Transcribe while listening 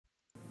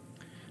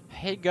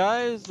Hey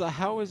guys,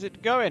 how is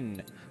it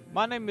going?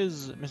 My name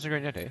is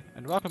MrGreenYeti,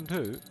 and welcome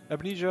to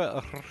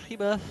Amnesia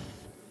Rebirth.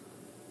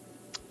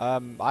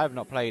 I have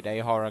not played a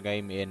horror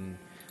game in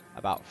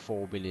about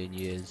 4 billion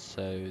years,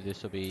 so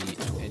this will be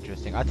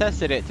interesting. I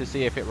tested it to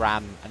see if it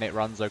ran, and it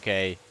runs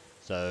okay,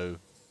 so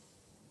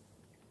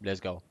let's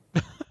go.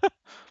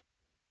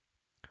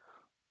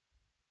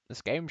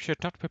 This game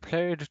should not be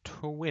played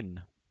to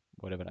win,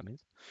 whatever that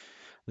means.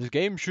 This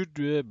game should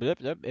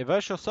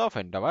immerse yourself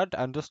in the world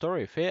and the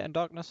story. Fear and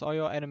darkness are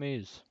your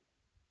enemies.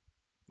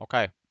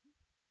 Okay,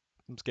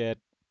 I'm scared.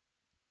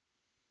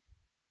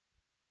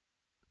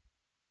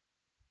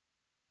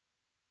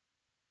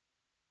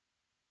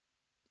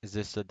 Is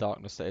this the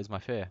darkness that is my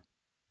fear?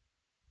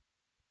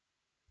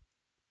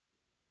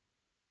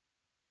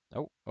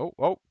 Oh.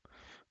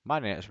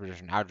 Mining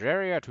expedition,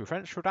 Algeria to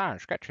French Sudan.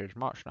 Sketches,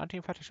 March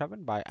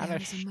 1937 by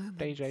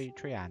Amnesia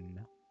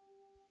Trian.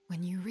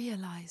 When you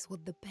realize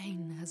what the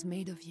pain has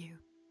made of you.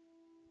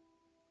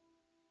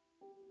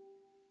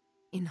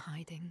 In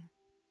hiding.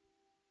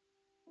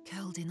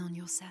 Curled in on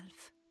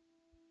yourself.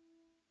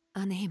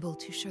 Unable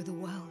to show the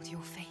world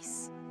your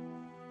face.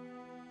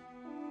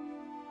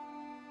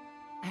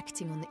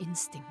 Acting on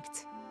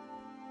instinct.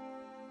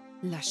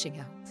 Lashing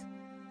out.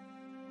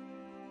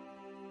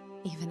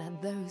 Even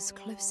at those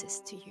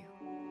closest to you.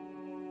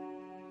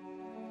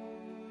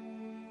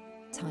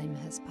 Time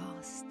has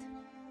passed,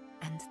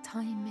 and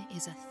time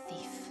is a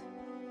thief.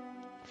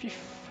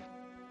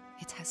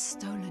 It has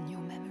stolen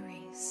your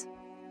memories.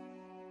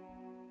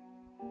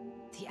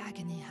 The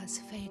agony has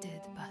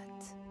faded,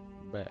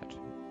 but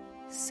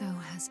so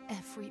has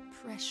every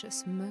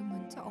precious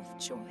moment of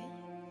joy.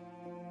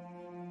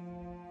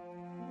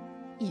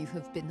 You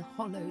have been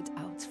hollowed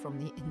out from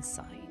the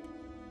inside.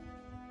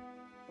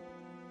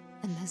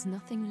 And there's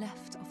nothing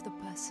left of the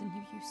person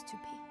you used to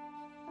be.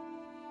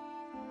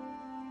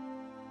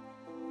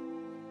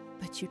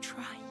 But you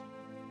try.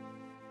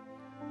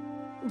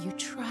 You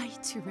try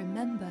to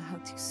remember how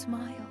to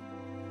smile.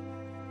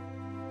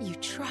 You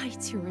try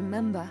to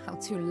remember how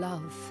to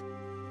love.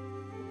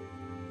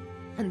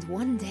 And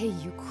one day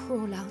you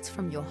crawl out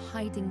from your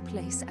hiding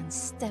place and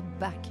step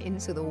back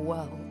into the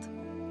world.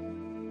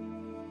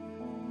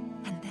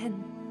 And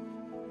then,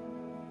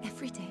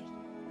 every day,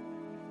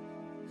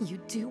 you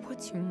do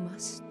what you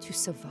must to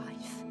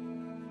survive.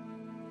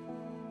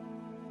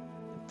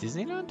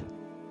 Disneyland?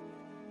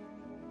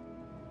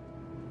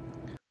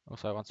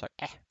 Also, one sec.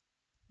 There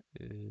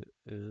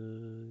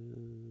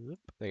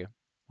you go.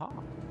 Ah.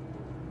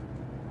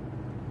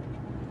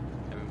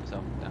 I move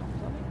myself down.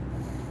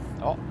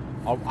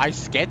 Oh, I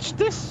sketched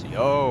this?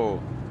 Yo.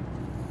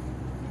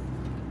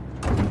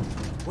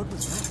 What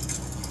was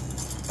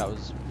that? That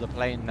was the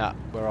plane that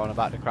we're on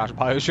about to crash.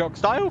 Bioshock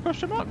style?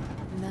 Question mark?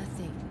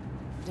 Nothing.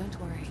 Don't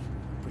worry.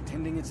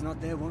 Pretending it's not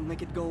there won't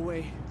make it go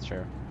away.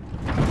 Sure.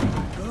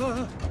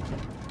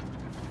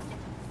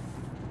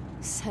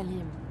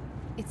 Salim,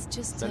 it's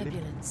just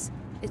turbulence.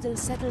 It'll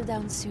settle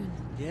down soon.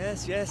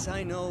 Yes,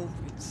 I know.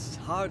 It's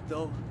hard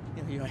though.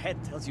 You know, your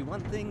head tells you one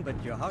thing, but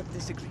your heart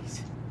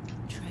disagrees.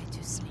 Try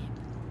to sleep.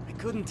 I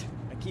couldn't.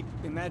 I keep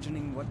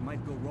imagining what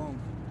might go wrong.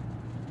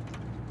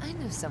 I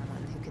know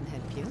someone who can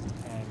help you.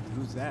 And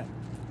who's that?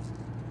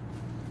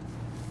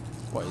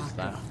 What is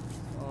that?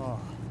 Oh,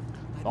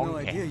 I had no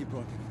idea you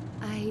brought him.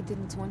 I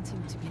didn't want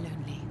him to be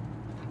lonely.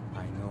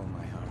 I know,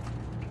 my heart.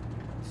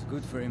 It's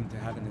good for him to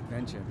have an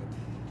adventure, but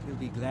he'll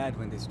be glad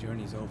when this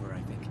journey's over,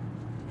 I think.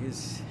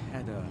 He's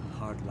had a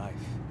hard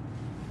life.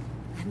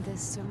 And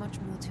there's so much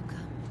more to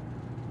come.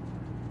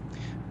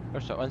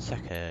 Also, 1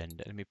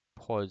 second. Let me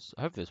pause.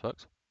 I hope this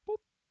works. Boop.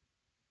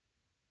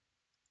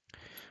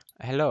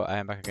 Hello, I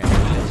am back again.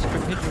 Let's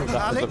continue with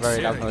that with a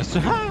very loud noise.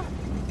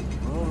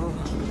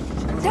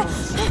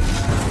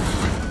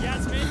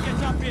 Yasmin,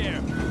 get up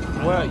here!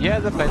 Well, yeah,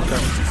 the pleasure.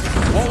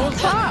 What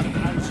was that?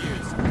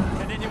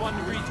 Can anyone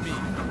read me?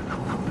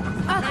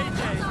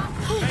 Mayday,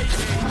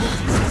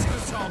 this is the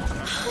song.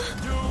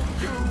 Do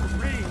you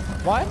read?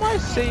 Why am I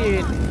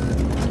seeing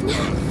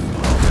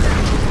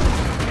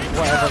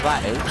whatever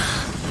that is?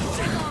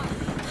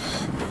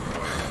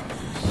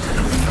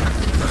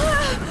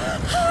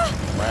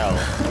 Well,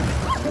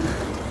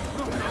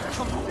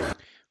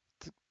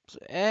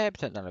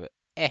 pretend none of it.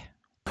 Okay,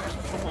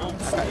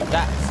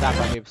 that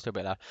might be still a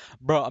bit loud.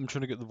 Bro, I'm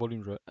trying to get the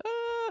volume right.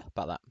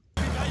 About that.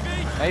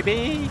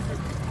 Maybe.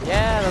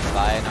 Yeah, that's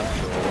fine. I'm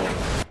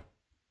sure.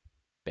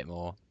 Bit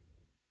more.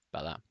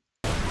 About that.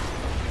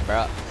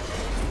 Bro.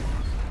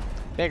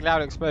 Big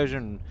loud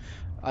explosion.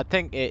 I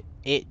think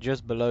it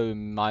just below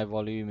my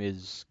volume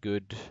is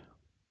good.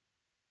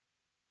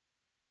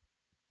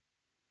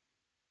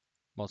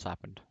 What's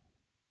happened?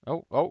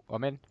 Oh,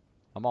 I'm in.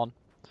 I'm on.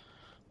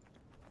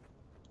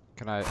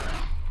 Can I?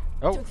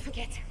 Oh, Don't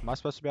forget. am I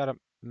supposed to be able to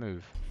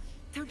move?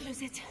 Don't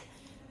lose it.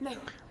 No.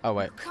 Oh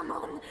wait. Come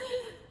on.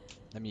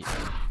 Let me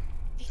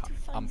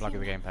unplug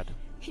the gamepad.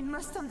 He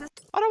must understand.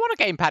 I don't want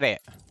to gamepad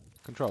it.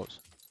 Controls.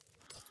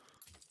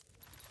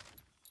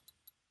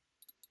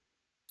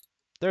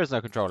 There is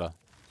no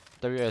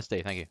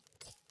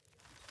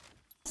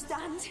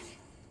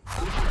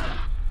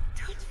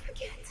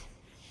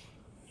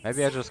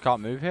Maybe I just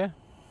can't move here?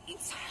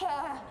 It's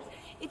her.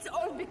 It's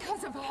all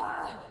because of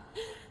her.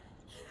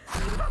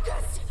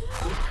 Focus!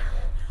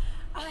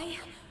 I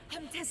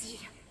am Tessie.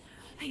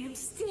 I am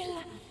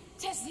still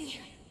Tessie.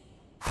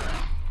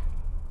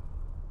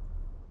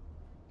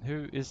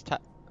 Who is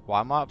Why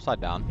am I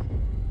upside down?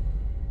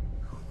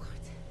 What?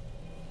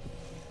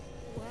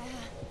 Where?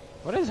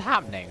 What is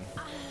happening?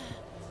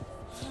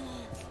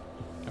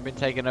 I've been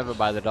taken over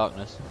by the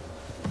darkness.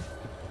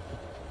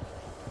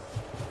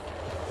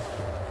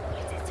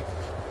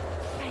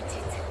 Fight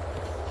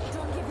it.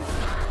 Don't give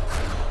up.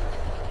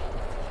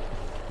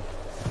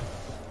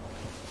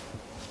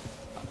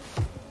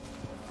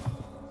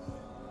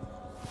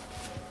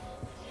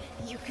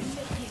 You can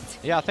make it.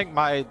 Yeah, I think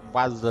my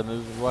WAS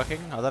move is working.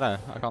 I don't know.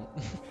 I can't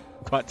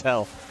quite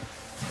tell.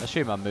 I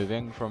assume I'm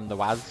moving from the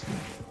WAS.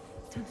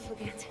 Don't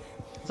forget.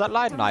 Is that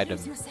light an Don't item?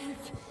 lose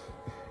yourself.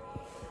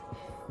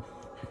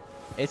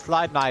 It's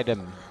light an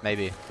item,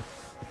 maybe.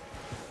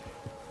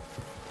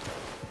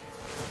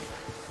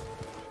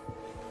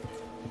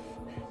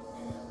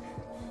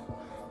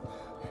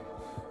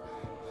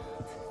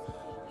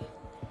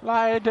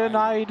 Light an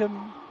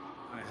item.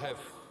 I have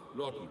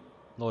laudanum.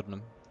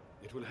 Laudanum.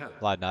 It will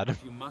help. Light an item.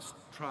 But you must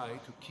try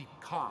to keep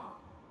calm,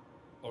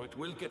 or it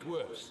will get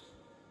worse.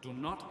 Do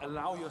not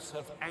allow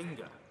yourself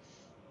anger.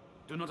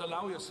 Do not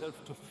allow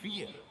yourself to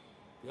fear.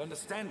 You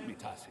understand me,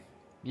 Tassi?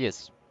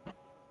 Yes.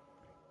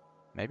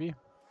 Maybe.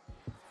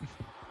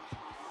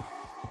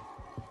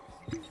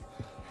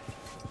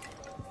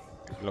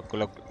 Look,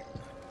 look.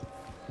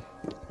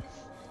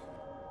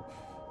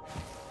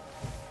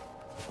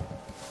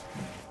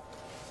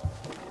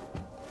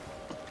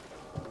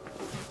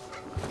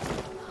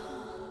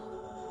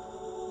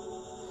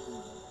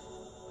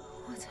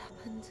 What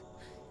happened?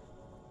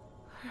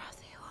 Where are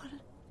they all?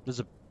 There's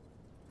a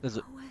Where's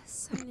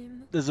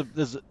Salim? there's a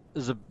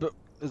book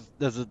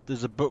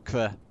there's a book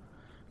there.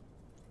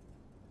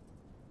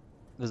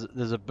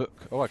 There's a book.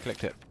 Oh, I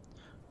clicked it.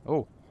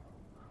 Oh.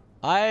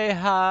 I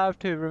have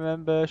to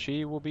remember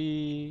she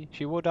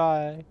will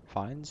die.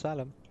 Find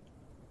Salim.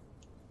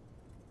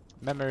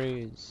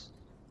 Memories.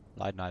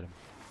 Light an item.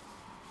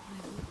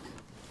 My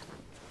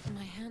book.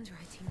 My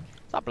handwriting.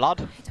 Is that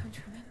blood? I don't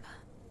remember.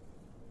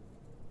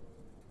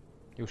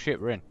 Your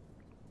shit, we're in.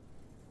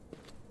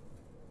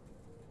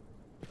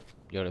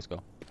 Yo, let's go.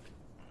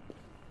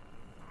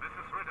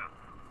 Mrs. Ritter.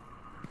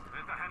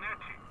 Mr.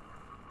 Hanechi.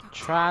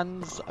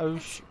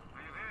 Transocean.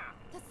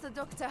 That's the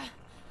doctor.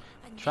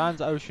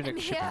 Transoceanic I'm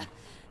shipping. here.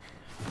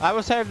 I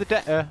will save the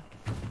Crew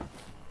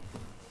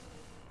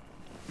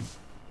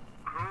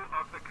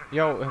of the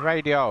Yo,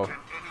 radio. Can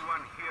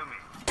anyone hear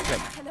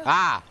me? Hello.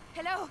 Ah!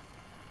 Hello.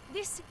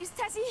 This is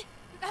Tassie. This is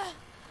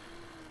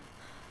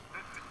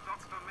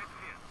Dr.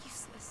 Metzian.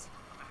 Useless.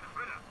 Mrs.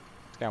 Ritter.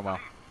 It's going well.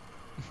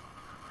 Is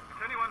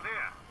anyone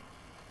there?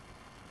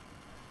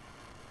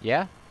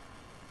 Yeah?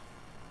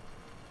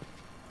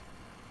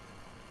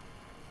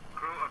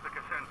 Crew of the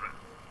Cassandra.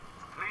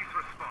 Please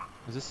respond.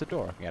 Is this the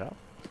door I can get out?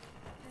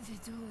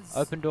 The door's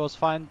Open doors,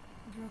 find.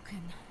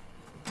 broken.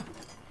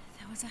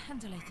 There was a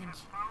handle, I think,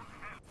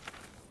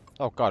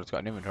 Oh god, it's got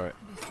an inventory.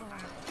 before.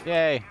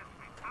 Yay!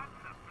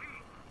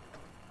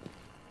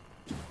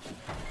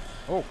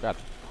 Oh god.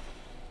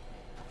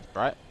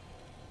 Right.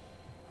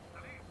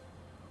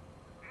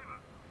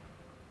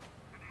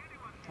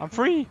 I'm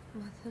free!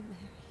 Mother Mary.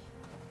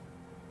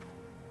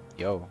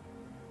 Yo.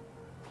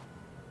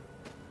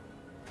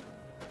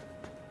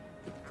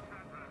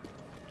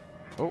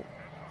 Oh.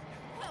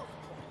 Help!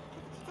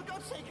 For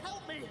God's sake,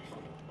 help me!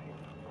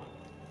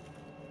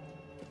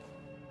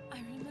 I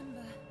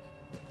remember.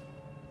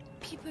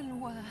 People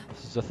were.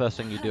 This is the first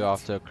thing you do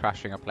after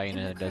crashing a plane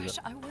in a the crash,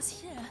 desert. I was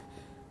here.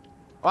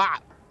 Ah!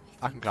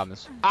 I can climb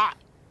this. Ah!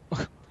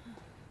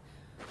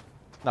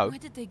 No, Where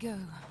did they go?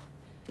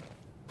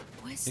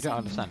 Where's you don't Salim?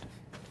 understand.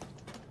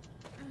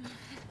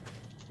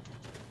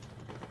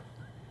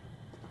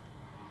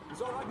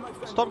 It's all right, my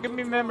friend. Stop giving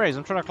me memories.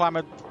 I'm trying to climb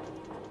a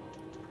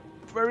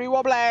very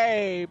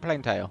wobbly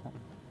plane tail.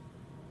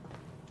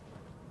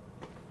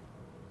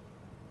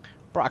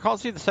 Bro, I can't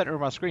see the center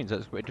of my screen, so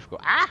it's quite difficult.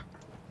 Ah!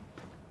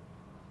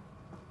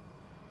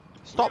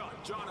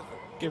 Stop Jonathan,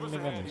 giving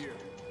give me us a hand memories.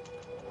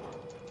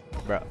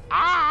 here. Bro.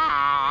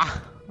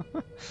 Ah!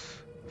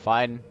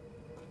 Fine.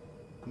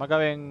 Am I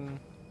going?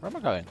 Where am I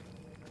going?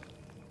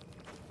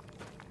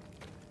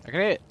 I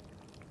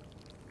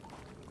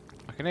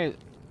can hear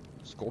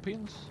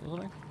scorpions or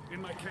something.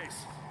 In my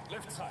case,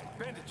 left side,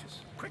 bandages,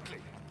 quickly.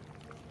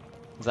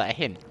 Is that a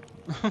hint?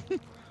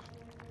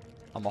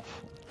 I'm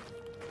off.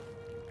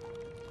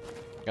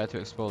 Go to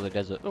explore the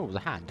desert. Oh, there's a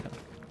hand.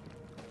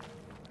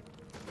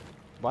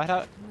 Why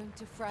don't? I'm going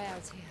to fry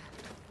out here.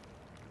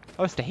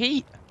 Oh, it's the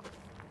heat.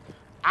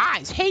 Ah,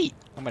 it's heat.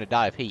 I'm gonna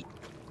die of heat.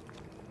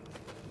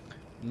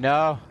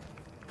 No.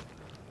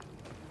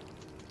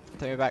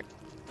 Take me back.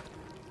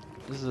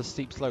 This is a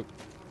steep slope.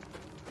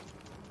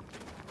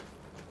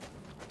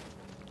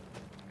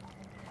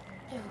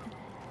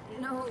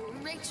 No,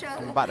 Rachel.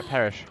 I'm about to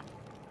perish.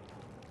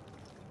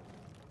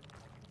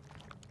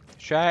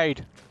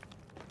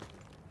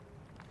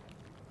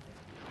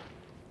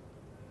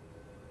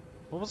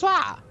 What was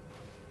that?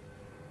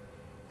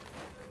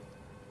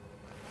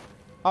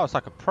 Oh, it's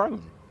like a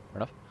prone. Fair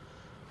enough.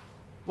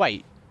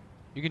 Wait,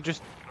 you can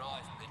just...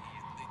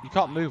 You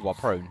can't move while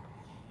prone.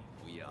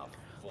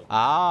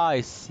 Ah,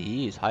 I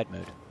see. It's hide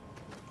mode.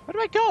 Where do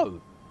I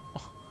go?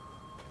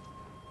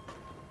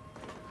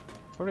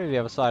 Probably the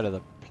other side of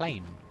the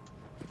plane.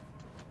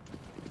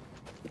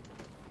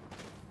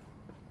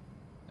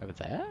 Over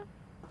there?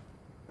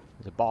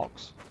 There's a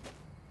box.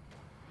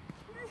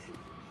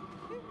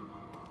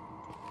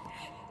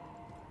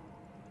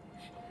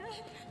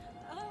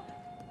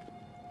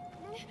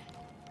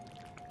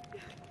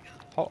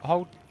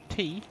 Hold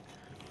T.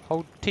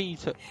 Hold T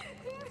to... Is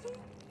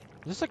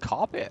this a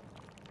carpet?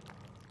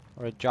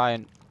 Or a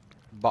giant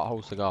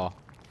butthole cigar?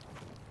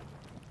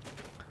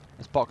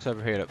 This box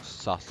over here looks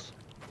sus.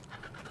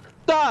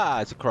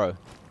 Ah! It's a crow.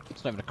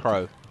 It's not even a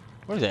crow.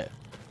 What is it?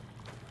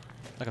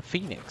 Like a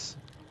phoenix.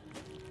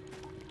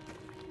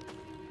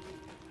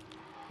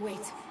 Wait,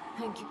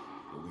 Hank.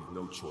 But we've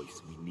no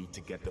choice. We need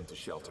to get them to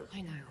shelter.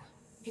 I know.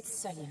 It's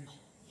Salim.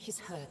 He's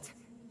hurt.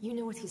 You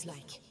know what he's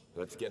like.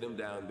 Let's get him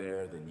down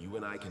there, then you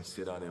and I can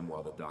sit on him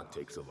while the doc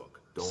takes a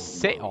look. Don't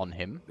Sit worry. on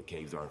him? The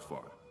caves aren't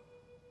far.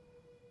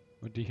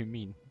 What do you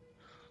mean?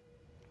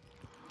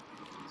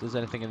 Is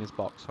there anything in this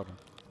box? Hold on.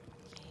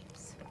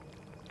 Caves.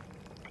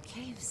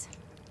 Caves.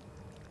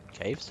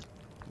 Caves?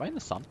 Am I in the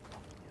sun?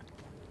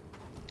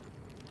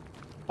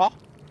 Oh!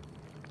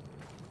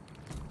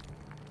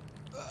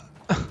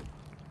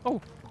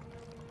 Oh!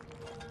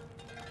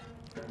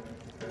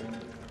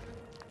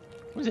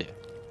 What is it?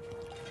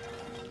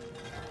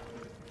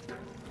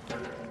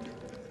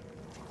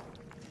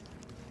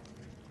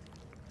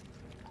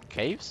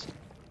 Caves?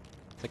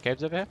 Is there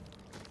caves over here?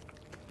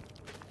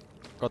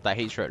 God, that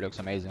heat stroke looks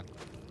amazing.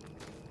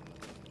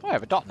 Oh, I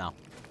have a dot now.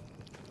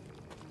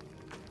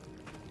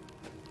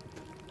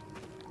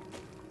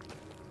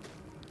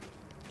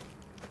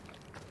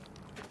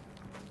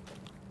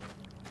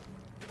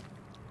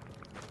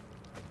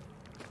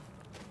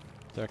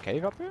 Is there a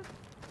cave up here?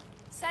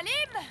 Salim!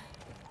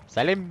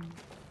 Salim!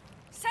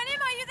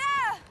 Salim, are you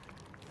there?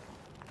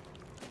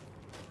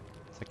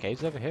 Is there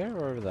caves over here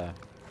or over there?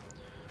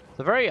 It's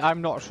a very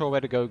I'm not sure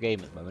where to go game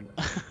at the moment.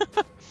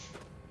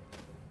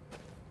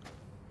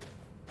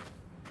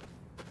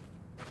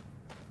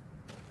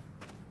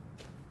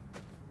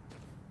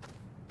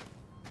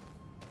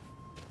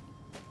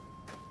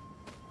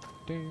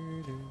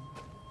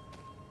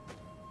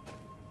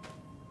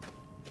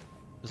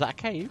 Is that a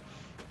cave?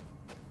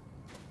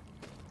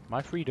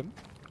 My freedom.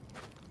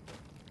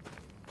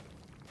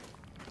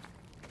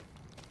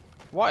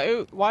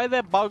 Why are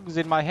there bugs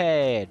in my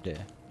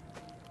head?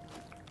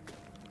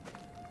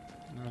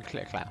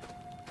 Click clap.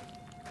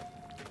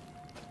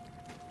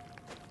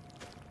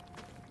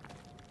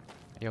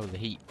 Yo, the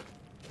heat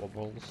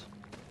wobbles.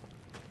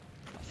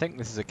 I think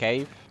this is a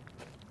cave.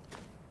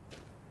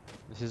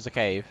 This is a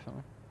cave.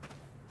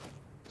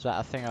 Is that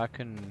a thing I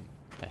can...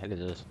 The hell is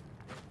this?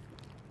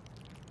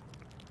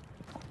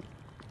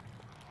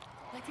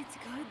 But it's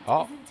good,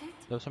 Oh, isn't it?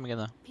 there was something in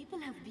there. People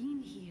have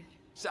been here.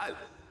 So,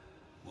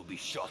 we'll be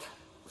shot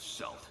with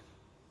salt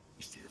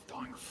instead of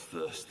dying of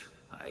thirst.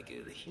 I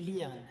agree.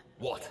 Leon.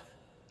 What?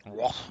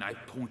 What? Now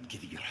don't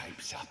get your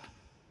hopes up.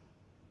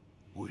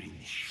 We're in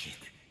this shit.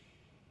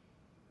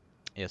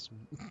 Yes.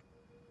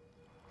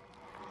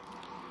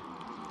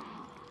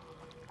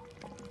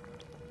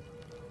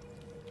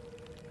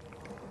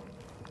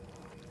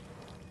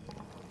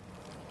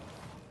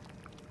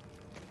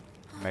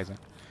 Amazing.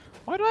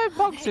 Why do I have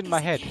bugs in my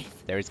head?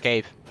 There is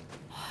cave.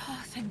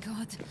 Oh, thank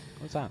God.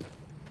 What's that?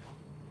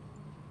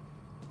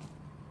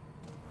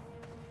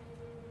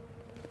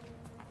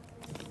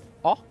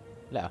 Oh,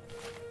 letter.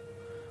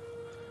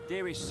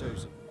 Dearest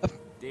Susan,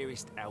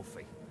 dearest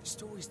Alfie, the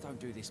stories don't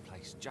do this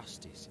place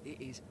justice. It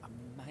is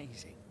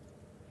amazing.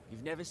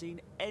 You've never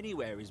seen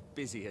anywhere as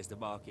busy as the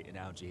market in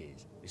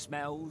Algiers. The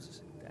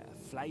smells, the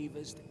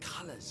flavours, the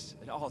colours,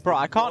 and oh, Bro,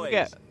 the I can't noise.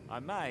 get... I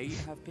may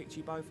have picked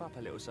you both up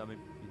a little something.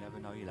 You never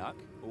know your luck.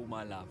 All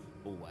my love,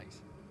 always.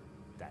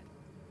 Dad.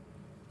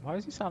 Why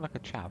does he sound like a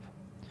chav?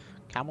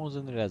 Camels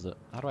in the desert.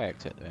 How do I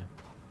exit there?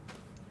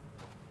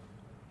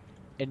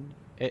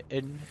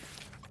 In.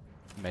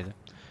 Amazing.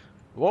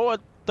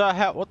 What the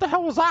hell? What the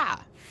hell was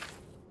that?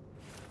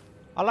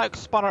 I like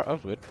spun out. That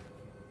was weird.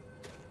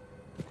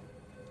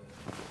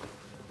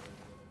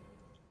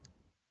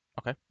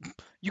 Okay.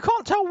 You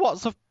can't tell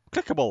what's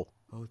clickable.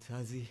 Oh,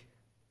 Tazi,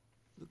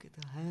 look at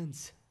the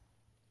hands.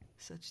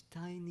 Such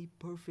tiny,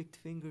 perfect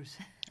fingers.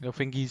 Little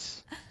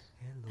fingies.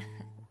 Hello.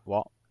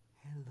 What?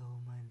 Hello,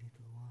 my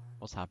little one.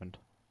 What's happened?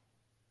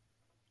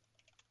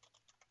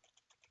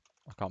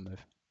 I can't move.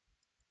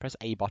 Press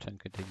A button,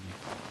 continue.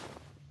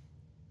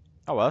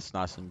 Oh well, that's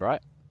nice and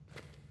bright.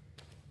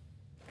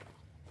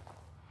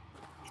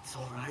 It's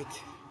all right.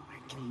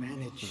 I can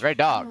manage. It's very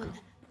dark. Come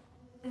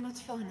on. Not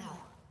far now.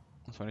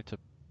 So I need to...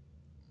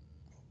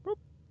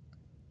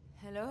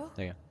 Hello?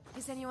 There you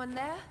Is anyone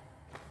there?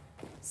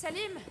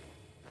 Salim?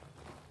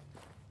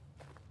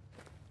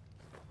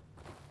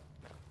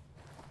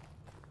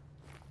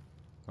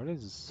 What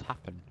has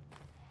happened?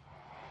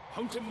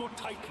 Hold him more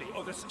tightly,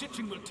 or the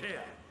stitching will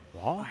tear.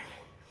 What?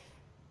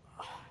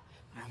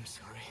 I'm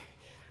sorry.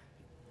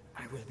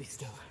 I will be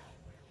still.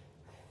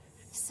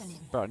 Salim,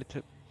 Bro, I need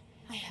to.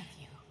 I have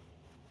you.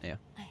 Yeah.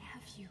 I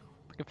have you.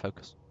 We can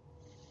focus.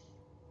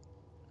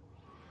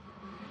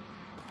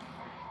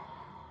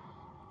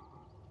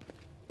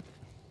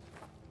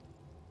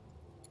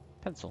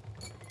 Pencil.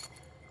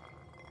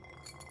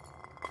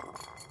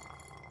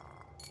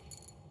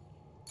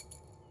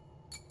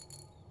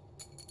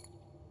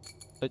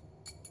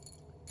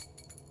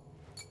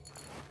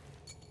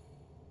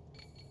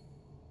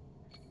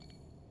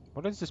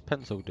 What is this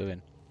pencil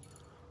doing?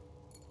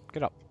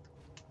 Get up.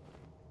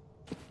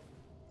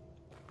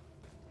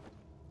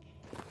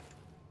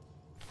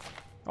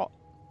 Oh,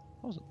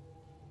 what was it?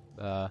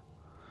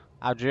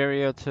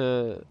 Algeria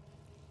to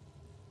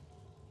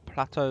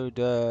Plateau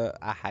de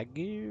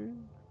Ahagir?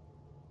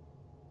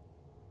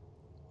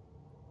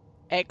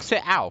 Exit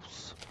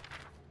house.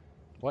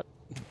 What?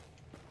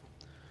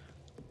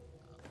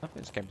 I think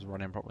this game's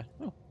running properly.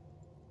 Oh.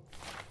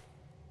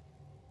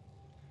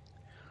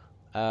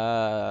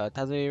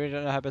 Tazzy, we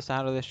don't know how best to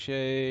handle this.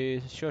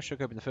 Sure shook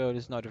up in the field.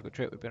 It's not a difficult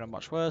trip. We've been on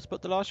much worse,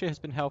 but the last year has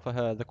been hell for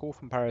her. The call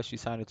from Paris, she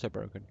sounded so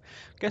broken.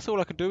 Guess all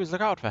I can do is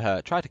look out for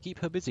her. Try to keep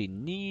her busy.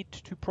 Need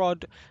to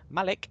prod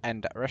Malik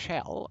and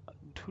Rachel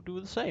to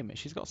do the same.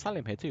 She's got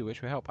Salim here too,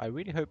 which will help. I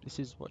really hope this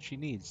is what she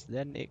needs.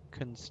 Then it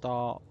can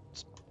start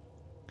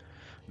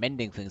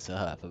mending things to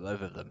her for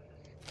both of them.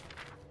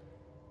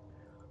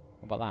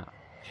 What about that?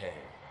 Hey,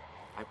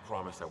 I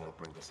promise I won't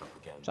bring this up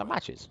again. Some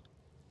matches.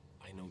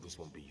 I know this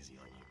won't be easy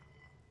on you.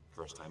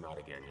 First time out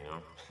again, you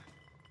know?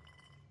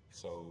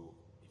 So,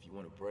 if you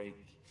want a break,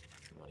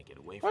 if you want to get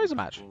away from Where's the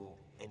match? people,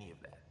 any of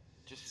that,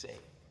 just say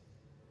it.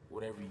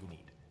 Whatever you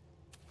need.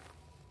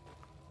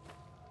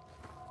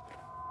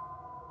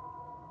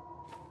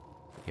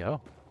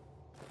 Yo.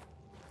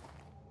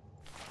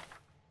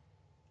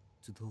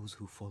 To those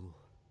who follow,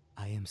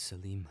 I am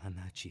Salim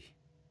Hanachi.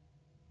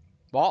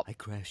 What? I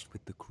crashed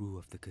with the crew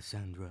of the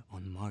Cassandra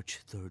on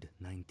March 3rd,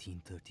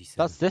 1937.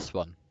 That's this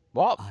one.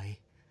 What? I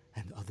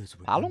and others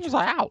were How long was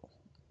injured. I out?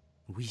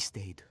 We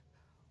stayed,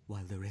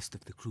 while the rest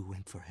of the crew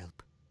went for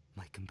help.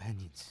 My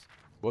companions.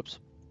 Whoops.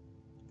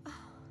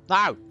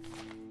 No!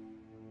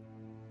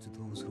 To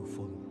those who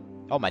follow.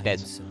 Oh my I am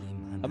days.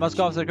 Salim I must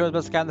go Hanachi. off the coast,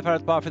 but scan the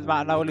first bar for the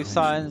mountain. I will leave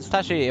signs.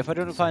 Tashi, if I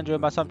don't find you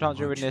in my sometimes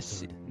you're in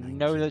this,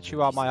 know that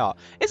you are my art.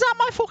 Is that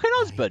my fucking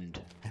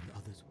husband? And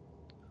others.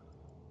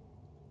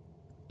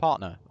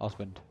 Partner,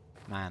 husband,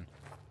 man,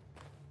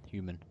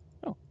 human.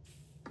 Oh.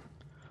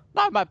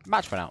 No, my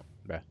match went out,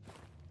 bro.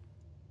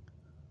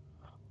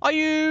 Are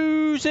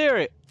you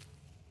serious?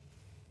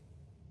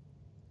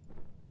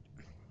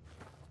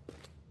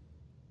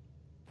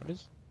 What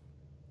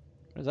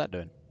is that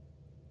doing?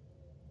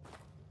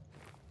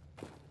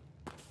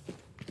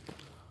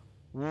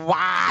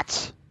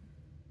 What?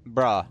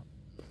 Bruh.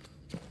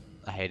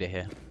 I hate it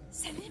here.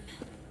 Salim?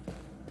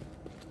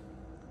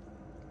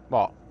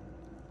 What?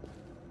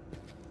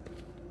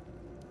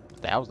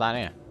 What the hell's down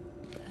here?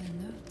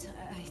 A note,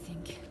 I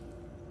think.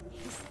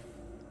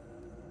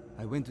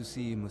 I went to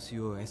see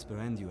Monsieur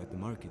Esperandio at the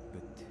market,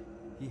 but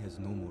he has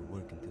no more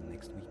work until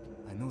next week.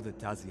 I know that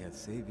Tazi has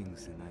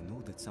savings, and I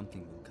know that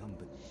something will come,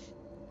 but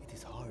it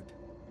is hard.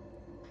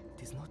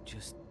 It is not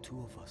just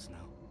two of us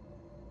now.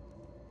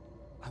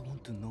 I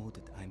want to know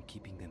that I'm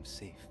keeping them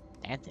safe.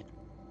 Dancing.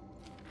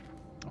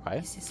 Okay.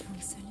 This is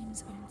from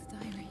Salim's old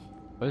diary.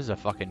 This is a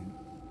fucking...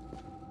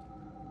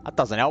 That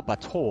doesn't help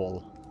at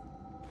all.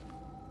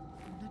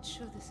 I'm not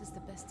sure this is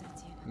the best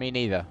idea. Me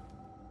neither.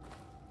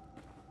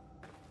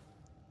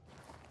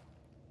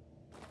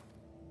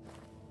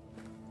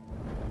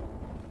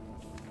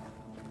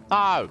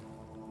 No!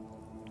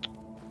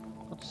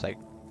 God's sake.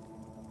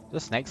 Is there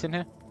snakes in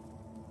here?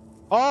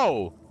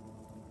 Oh!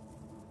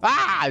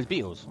 Ah! There's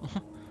beetles.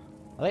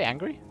 Are they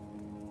angry?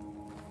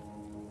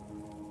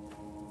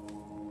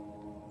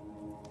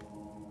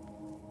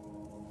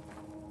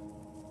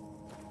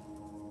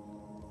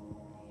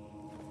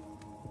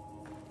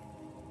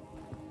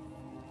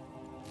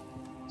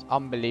 It's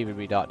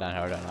unbelievably dark down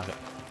here. I don't like it.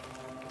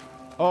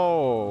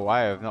 Oh! I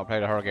have not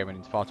played a horror game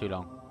in far too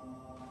long.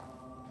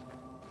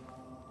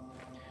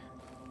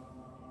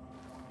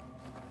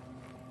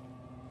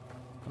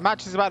 The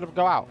match is about to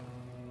go out.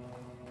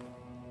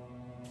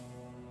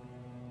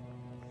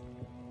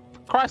 For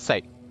Christ's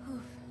sake.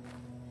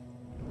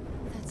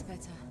 That's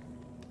better.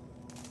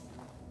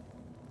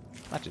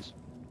 Matches.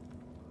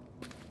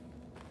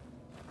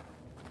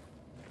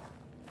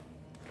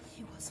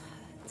 He was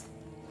hurt.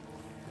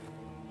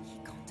 He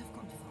can't have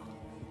gone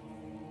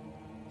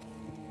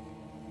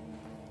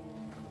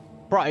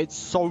far. Bruh, it's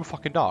so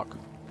fucking dark.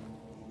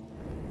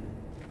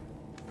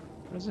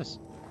 What is this?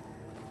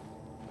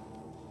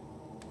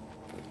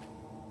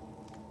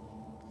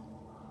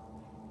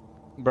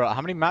 Bruh,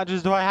 how many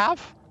matches do I have?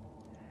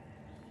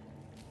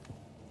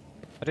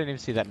 I didn't even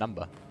see that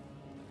number.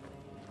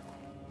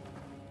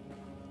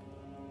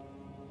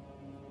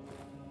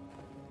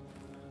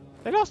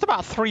 They last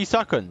about 3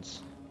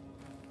 seconds.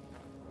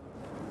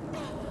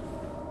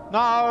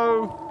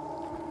 No!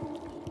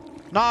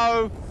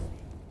 No!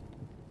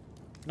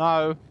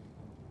 No!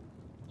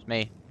 It's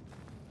me.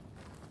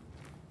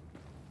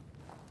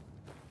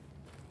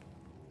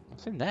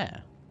 What's in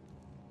there?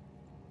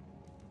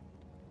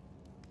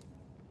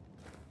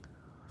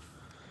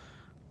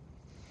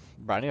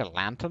 Bro, I need a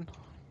lantern. How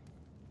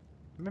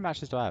many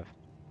matches do I have?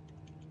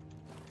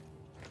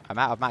 I'm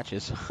out of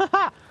matches.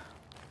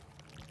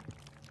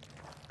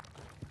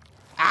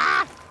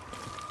 Ah!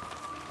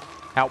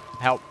 Help,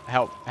 help,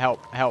 help,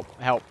 help, help,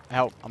 help,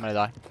 help. I'm gonna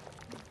die.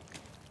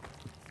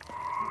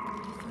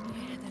 If only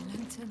I had a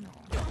lantern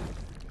or...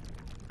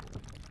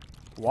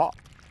 What?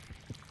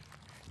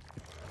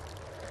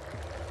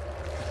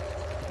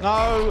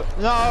 No,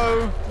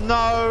 no,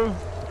 no.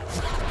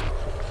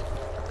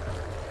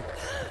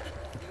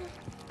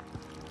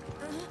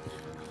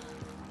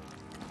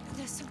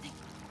 There's something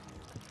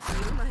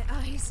in my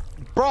eyes.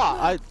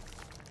 Bruh,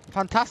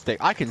 fantastic.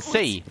 I can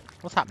see.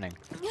 What's happening?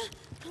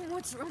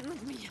 What's wrong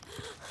with me?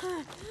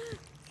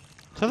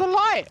 To the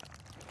light.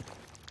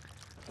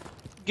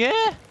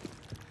 Yeah.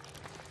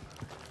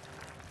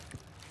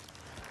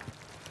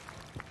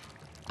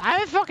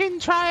 I'm fucking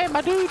trying,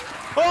 my dude.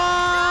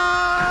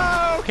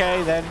 Oh,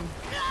 okay then.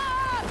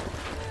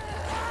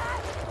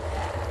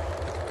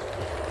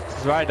 This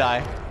is where I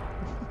die.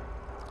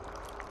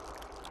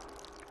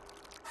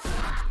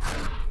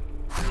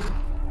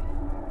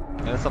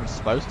 Unless I'm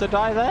supposed to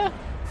die there?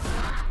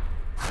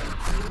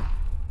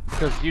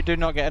 Because you do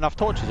not get enough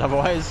torches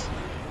otherwise.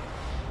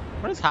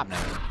 What is happening?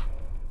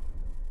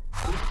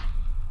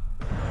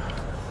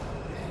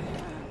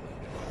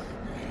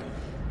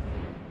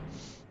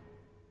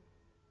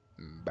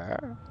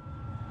 Bear?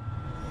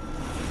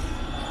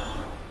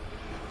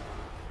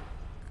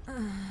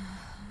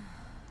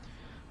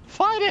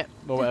 Fight it!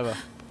 Or whatever.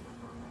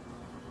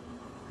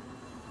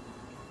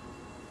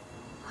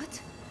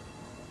 What?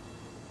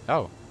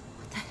 Oh.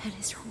 What the hell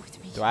is wrong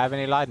with me? Do I have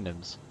any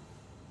laudanums?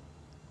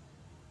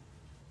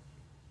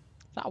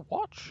 Is that a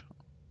watch?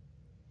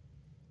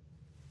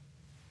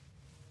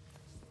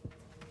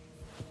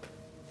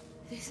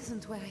 This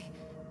isn't where I...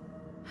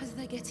 How did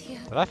I get here?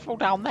 Did I fall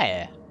down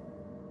there?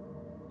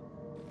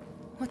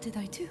 What did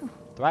I do?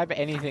 Do I have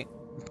anything?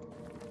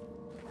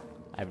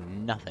 I have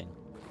nothing.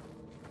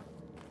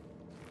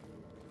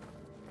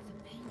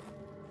 The pain...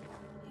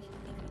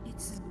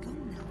 It's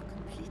gone now,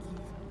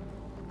 completely.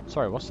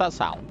 Sorry, what's that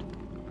sound?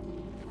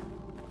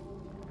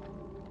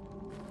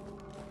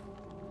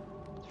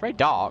 It's very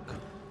dark.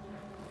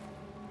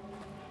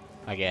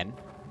 Again.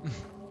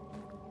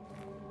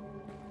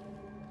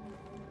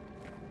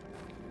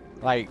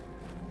 Like,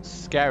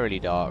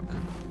 scarily dark.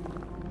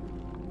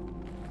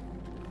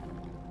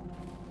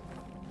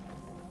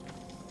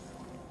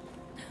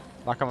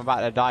 Like I'm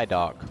about to die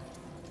dark.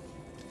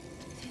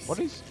 What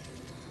is...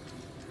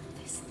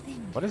 This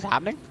thing What is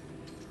happening?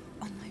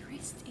 on my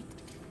wrist,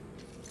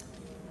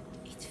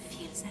 it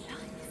feels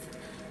alive.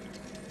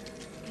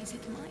 Is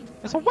it mine?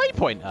 It's a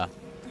waypointer. I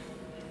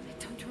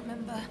don't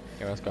remember.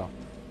 Okay, let's go.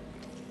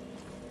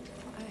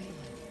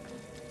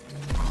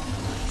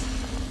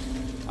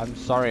 I'm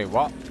sorry,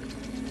 what?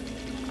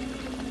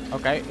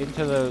 Okay,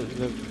 into the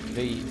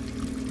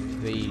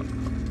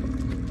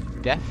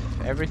death,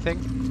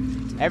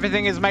 everything.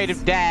 Everything is made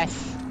of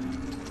death.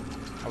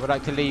 I would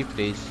like to leave,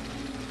 please.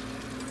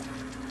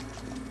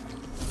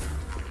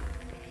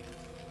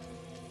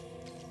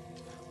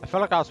 I feel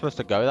like I was supposed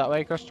to go that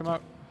way, question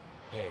mark.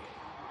 Hey,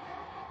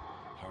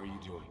 how are you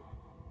doing?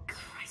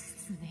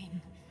 Christ's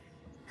name.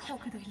 How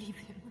could I leave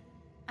him?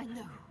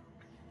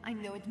 I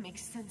know it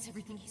makes sense,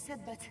 everything he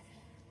said, but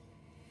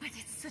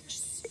it's such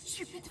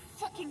stupid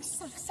fucking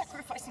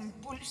self-sacrificing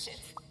bullshit.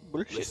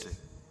 Listen,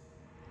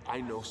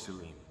 I know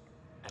Selim,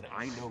 and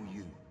I know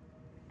you.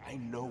 I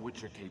know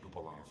what you're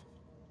capable of.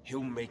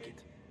 He'll make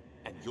it,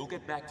 and you'll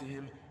get back to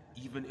him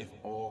even if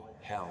all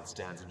hell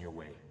stands in your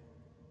way.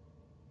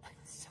 I'm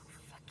so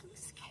fucking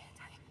scared,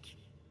 Hank.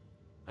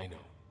 I know.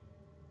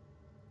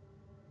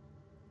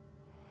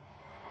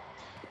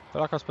 I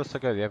feel like I was supposed to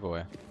go the other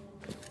way.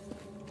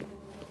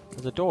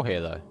 There's a door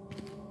here, though.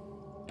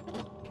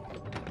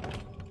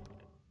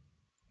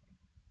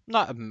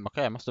 No,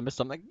 okay, I must have missed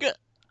something. Good.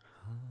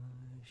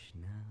 Hush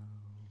now,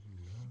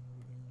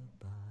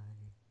 lullaby.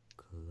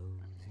 Close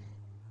your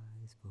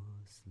eyes, for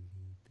sleep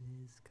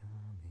is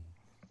coming.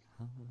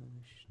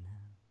 Hush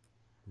now,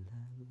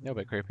 lullaby. A little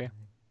bit creepy.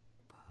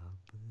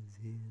 Papa's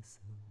here, so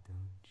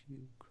don't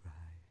you cry.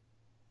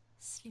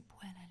 Sleep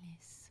well,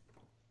 Alice.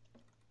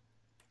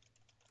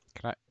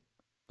 Can I?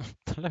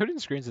 The loading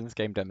screens in this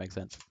game don't make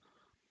sense.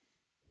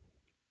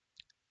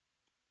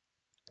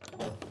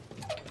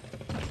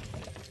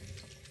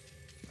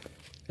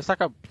 It's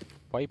like a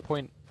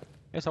waypoint.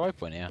 It's a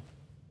waypoint here.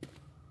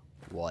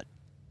 What?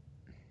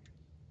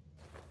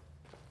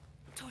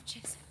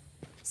 Torches.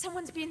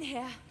 Someone's been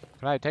here.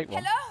 Can I take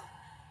one? Hello?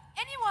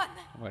 Anyone?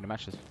 I'm going to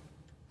match this.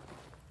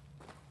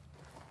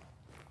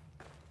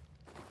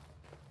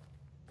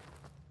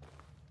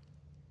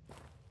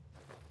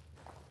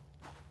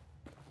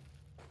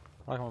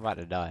 Like I'm about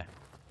to die.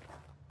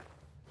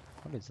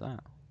 What is that?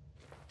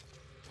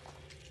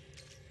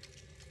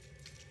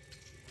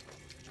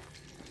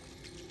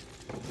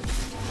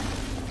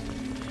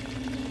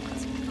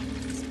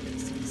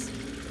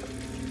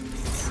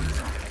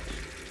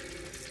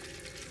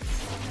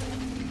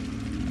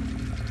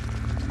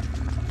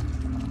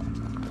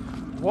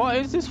 What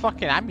is this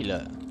fucking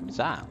amulet? What is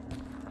that?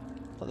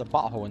 It's like the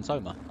butthole in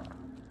Soma.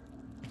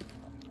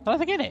 There's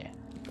nothing in it.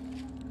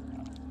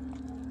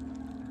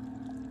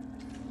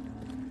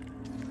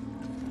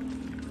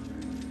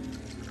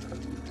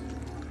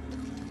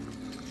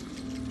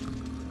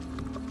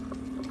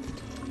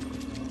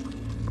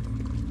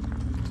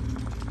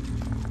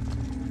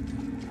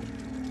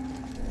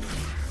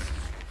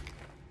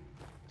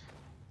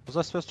 Was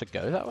I supposed to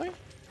go that way?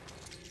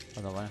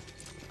 Other way.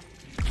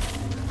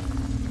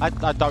 I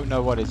don't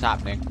know what is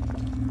happening.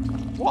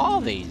 What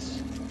are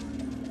these?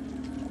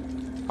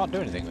 Can't do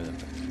anything with them.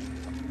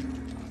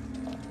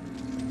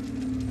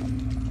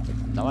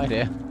 No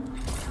idea.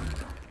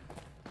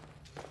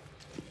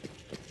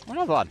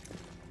 Another one.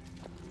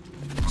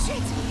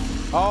 Shit!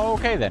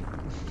 Okay then.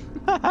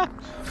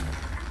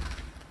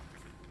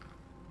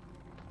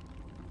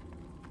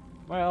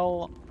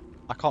 Well,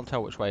 I can't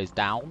tell which way is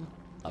down.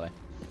 That way.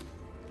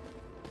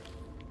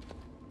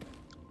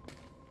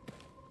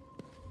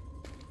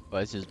 Well,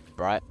 this is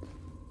bright.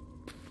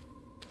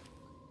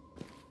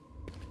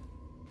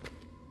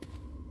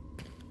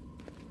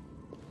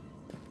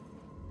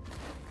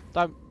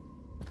 Don't.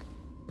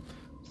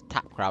 It's a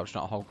tap crouch,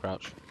 not a hold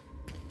crouch.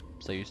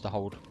 So used to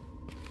hold.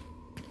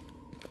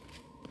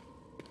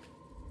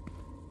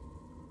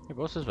 Hey,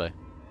 what's this way?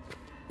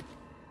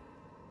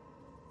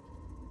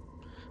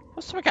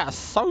 What's something out of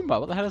Soma?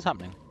 What the hell is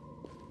happening?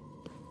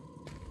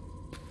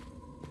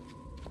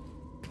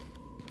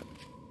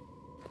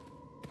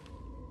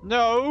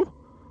 No!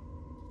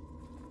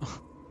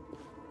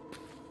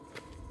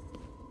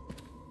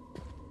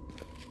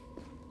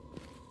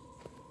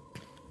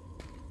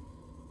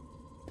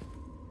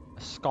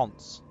 A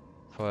sconce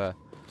for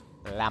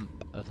a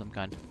lamp of some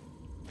kind.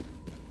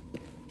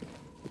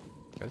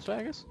 Go this way,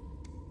 I guess?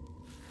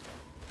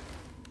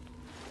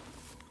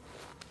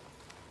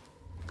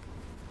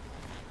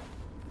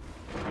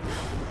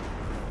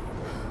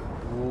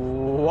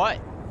 What?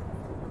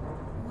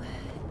 Where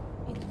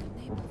in the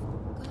name of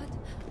God?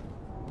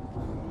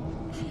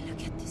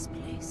 Look at this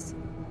place.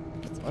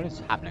 What is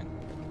happening?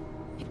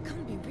 It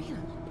can't be real.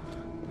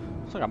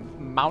 It's like a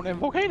mountain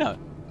volcano.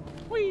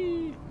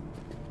 Whee!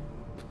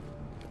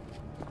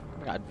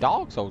 We got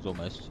Dark Souls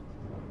almost.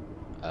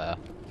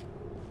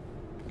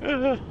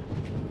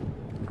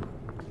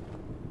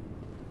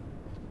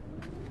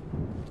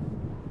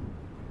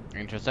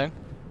 Interesting.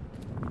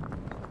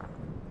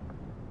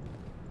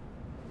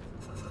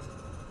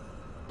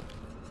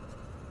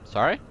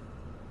 Sorry?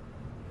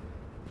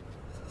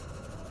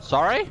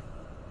 Sorry?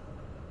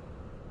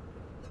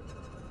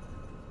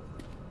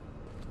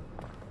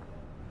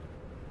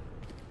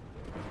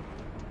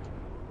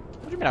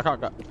 What do you mean I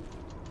can't go?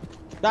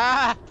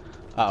 Ah!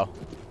 Uh oh.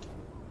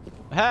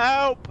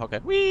 Help! Okay.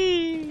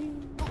 Whee!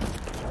 I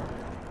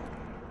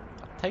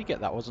take it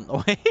that wasn't the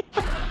way.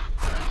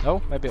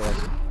 No, maybe it was.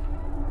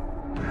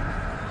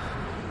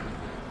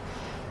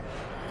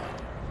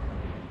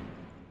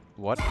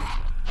 What?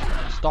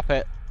 Stop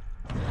it.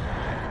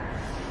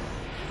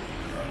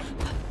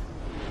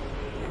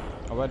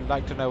 I would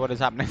like to know what is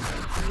happening.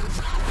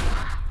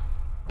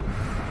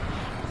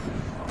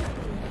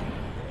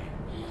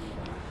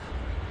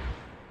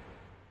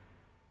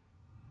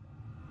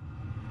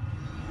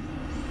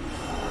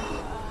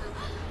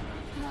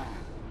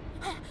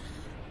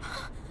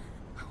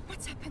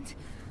 What's happened?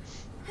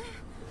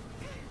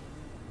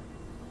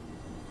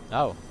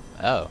 Oh.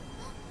 Oh.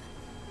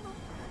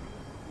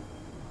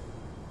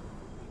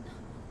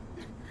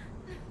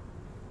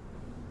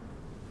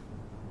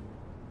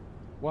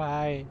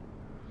 Why?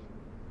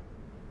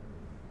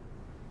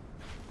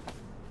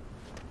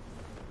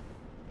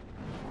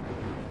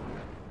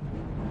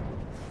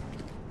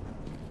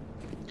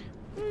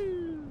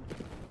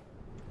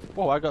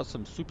 Whoa, I got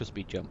some super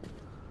speed jump.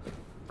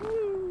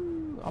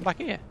 Woo, I'm back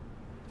here.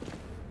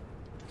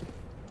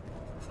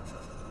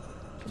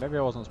 Maybe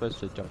I wasn't supposed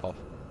to jump off.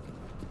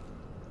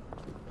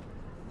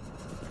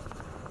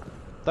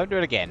 Don't do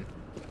it again.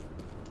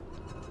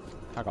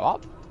 Can I go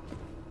up?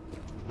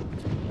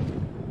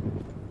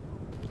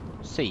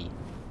 C.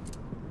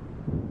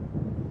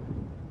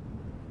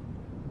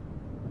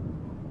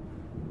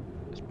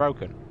 It's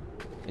broken.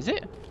 Is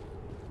it?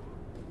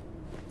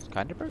 It's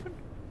kind of broken.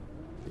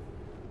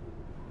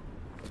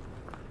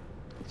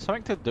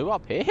 Something to do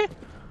up here? I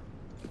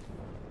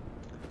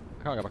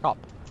can't go back up.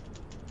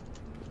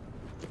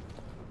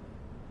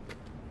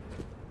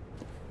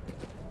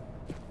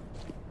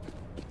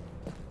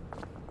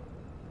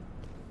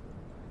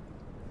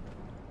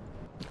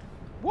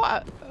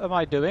 What am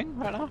I doing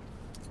right now?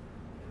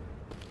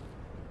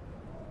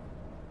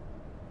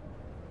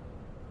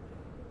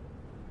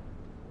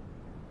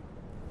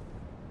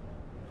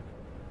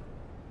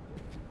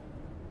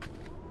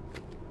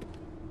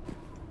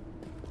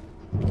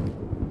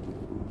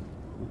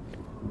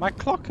 My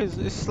clock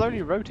is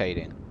slowly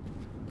rotating,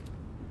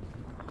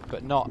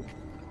 but not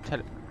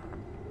telling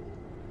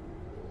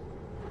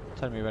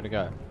me where to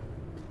go.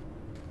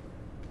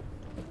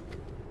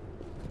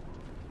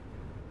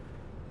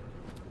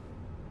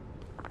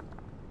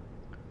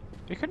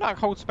 You can like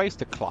hold space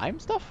to climb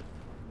stuff?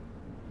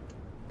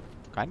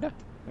 Kinda?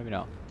 Maybe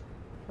not.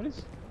 What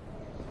is?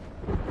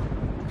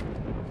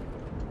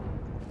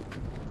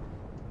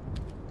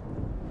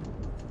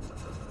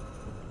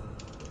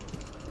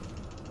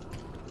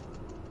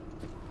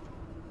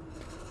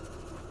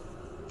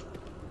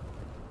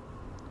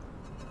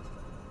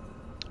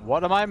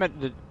 What am I meant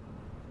to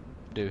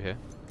do here?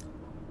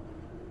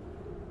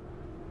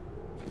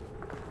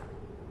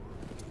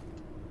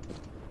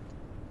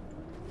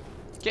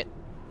 Get.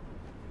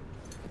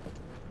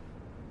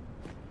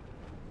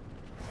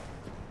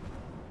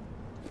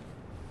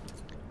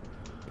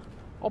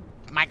 Oh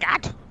my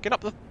god! Get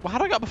up the. How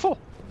did I get up before?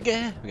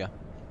 Yeah. Here we go.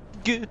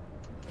 Good.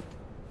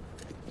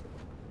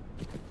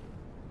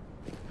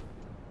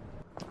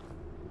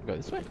 Go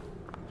this way.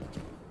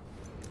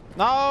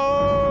 No!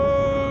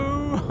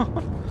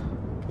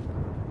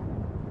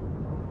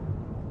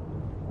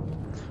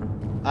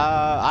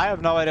 I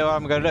have no idea what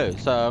I'm going to do,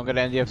 so I'm going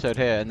to end the episode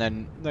here, and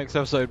then next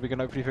episode we can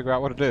hopefully figure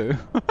out what to do.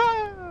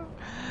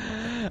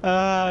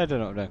 I don't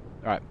know what I'm doing.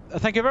 Alright,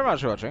 thank you very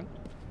much for watching.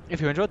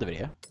 If you enjoyed the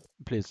video,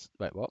 please,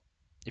 wait, what?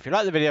 If you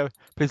liked the video,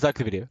 please like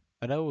the video,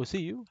 and I will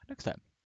see you next time.